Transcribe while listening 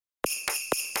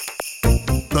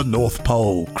The North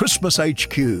Pole, Christmas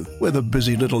HQ, where the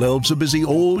busy little elves are busy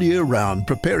all year round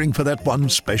preparing for that one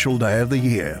special day of the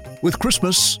year. With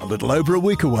Christmas a little over a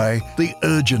week away, the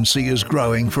urgency is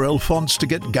growing for Alphonse to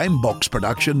get Gamebox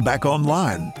production back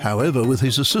online. However, with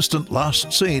his assistant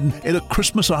last seen in a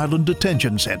Christmas Island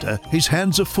detention centre, his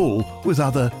hands are full with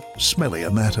other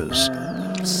smellier matters.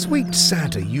 Sweet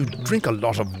Santa, you drink a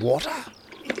lot of water?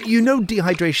 You know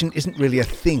dehydration isn't really a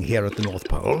thing here at the North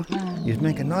Pole. You'd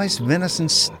make a nice venison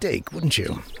steak, wouldn't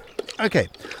you? Okay,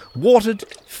 watered,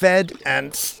 fed,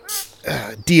 and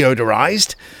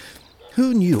deodorized.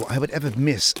 Who knew I would ever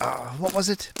miss, what was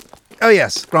it? Oh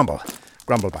yes, Grumble.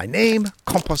 Grumble by name,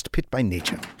 compost pit by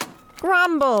nature.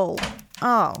 Grumble!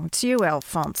 Oh, it's you,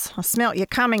 Alphonse. I smelt you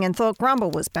coming and thought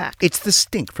Grumble was back. It's the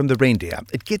stink from the reindeer.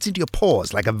 It gets into your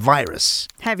pores like a virus.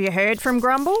 Have you heard from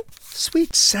Grumble?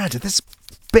 Sweet Santa, this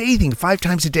bathing 5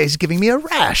 times a day is giving me a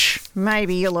rash.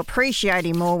 Maybe you'll appreciate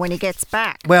him more when he gets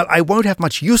back. Well, I won't have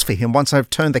much use for him once I've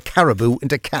turned the caribou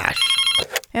into cash.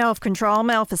 Elf Control,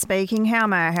 Malfa speaking. How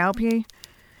may I help you?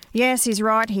 Yes, he's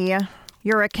right here.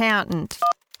 Your accountant.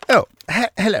 Oh,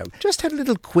 hello. Just had a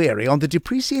little query on the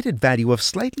depreciated value of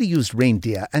slightly used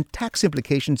reindeer and tax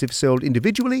implications if sold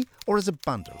individually or as a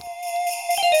bundle.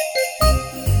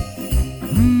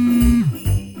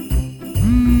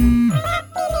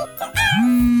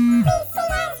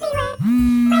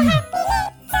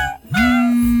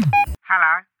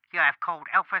 Hello, you have called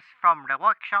Elphys from the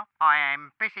workshop. I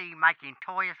am busy making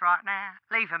toys right now.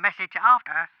 Leave a message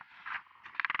after.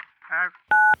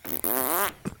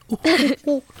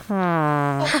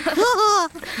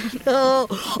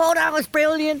 Oh, that was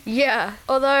brilliant. Yeah,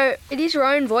 although it is your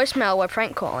own voicemail we're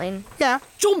prank calling. Yeah.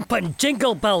 Jumping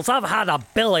jingle bells, I've had a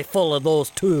belly full of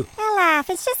those too. Elf,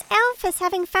 it's just Elphys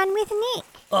having fun with Nick.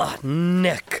 Oh,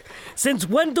 Nick, since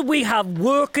when do we have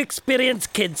work experience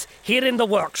kids here in the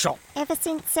workshop? Ever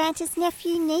since Santa's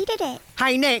nephew needed it.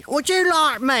 Hey, Nick, would you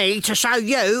like me to show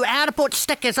you how to put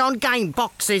stickers on game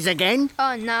boxes again?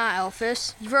 Oh, nah,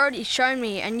 Elphys. You've already shown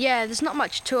me, and yeah, there's not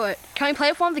much to it. Can we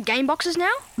play with one of the game boxes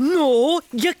now? No,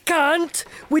 you can't.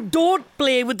 We don't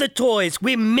play with the toys,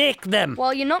 we make them.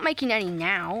 Well, you're not making any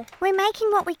now. We're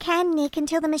making what we can, Nick,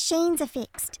 until the machines are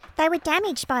fixed. They were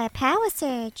damaged by a power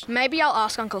surge. Maybe I'll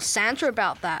ask Uncle Santa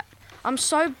about that. I'm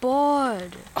so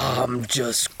bored. I'm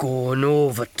just going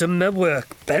over to my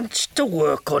workbench to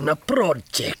work on a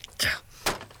project.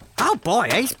 Oh boy,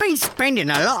 he's been spending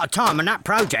a lot of time on that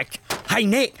project. Hey,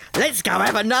 Nick, let's go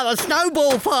have another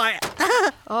snowball fight.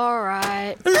 All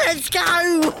right. Let's go.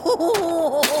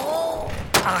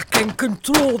 I can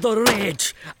control the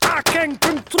rage. I can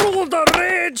control the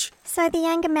rage. So the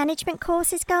anger management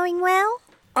course is going well?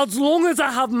 As long as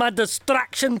I have my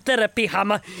distraction therapy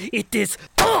hammer, it is...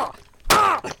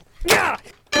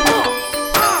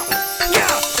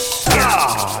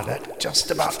 That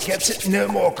just about gets it. No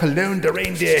more cologne de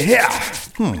reindeer here.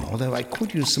 Although I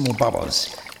could use some more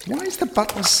bubbles. Why is the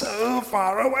button so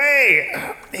far away?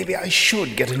 Maybe I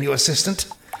should get a new assistant.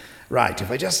 Right,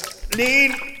 if I just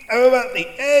lean over the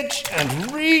edge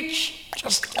and reach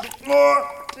just a bit more,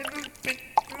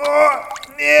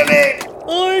 nearly.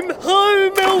 I'm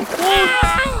home,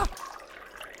 Alphonse!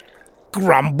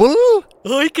 Grumble?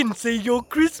 I can see your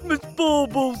Christmas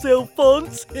baubles,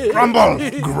 Alphonse. Grumble!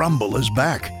 Grumble is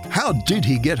back. How did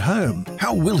he get home?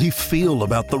 How will he feel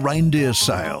about the reindeer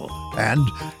sale? And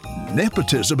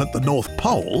nepotism at the North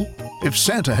Pole? If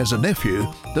Santa has a nephew,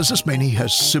 does this mean he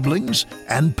has siblings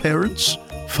and parents?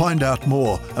 Find out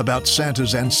more about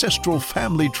Santa's ancestral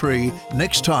family tree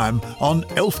next time on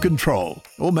Elf Control.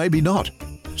 Or maybe not.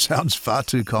 Sounds far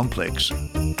too complex.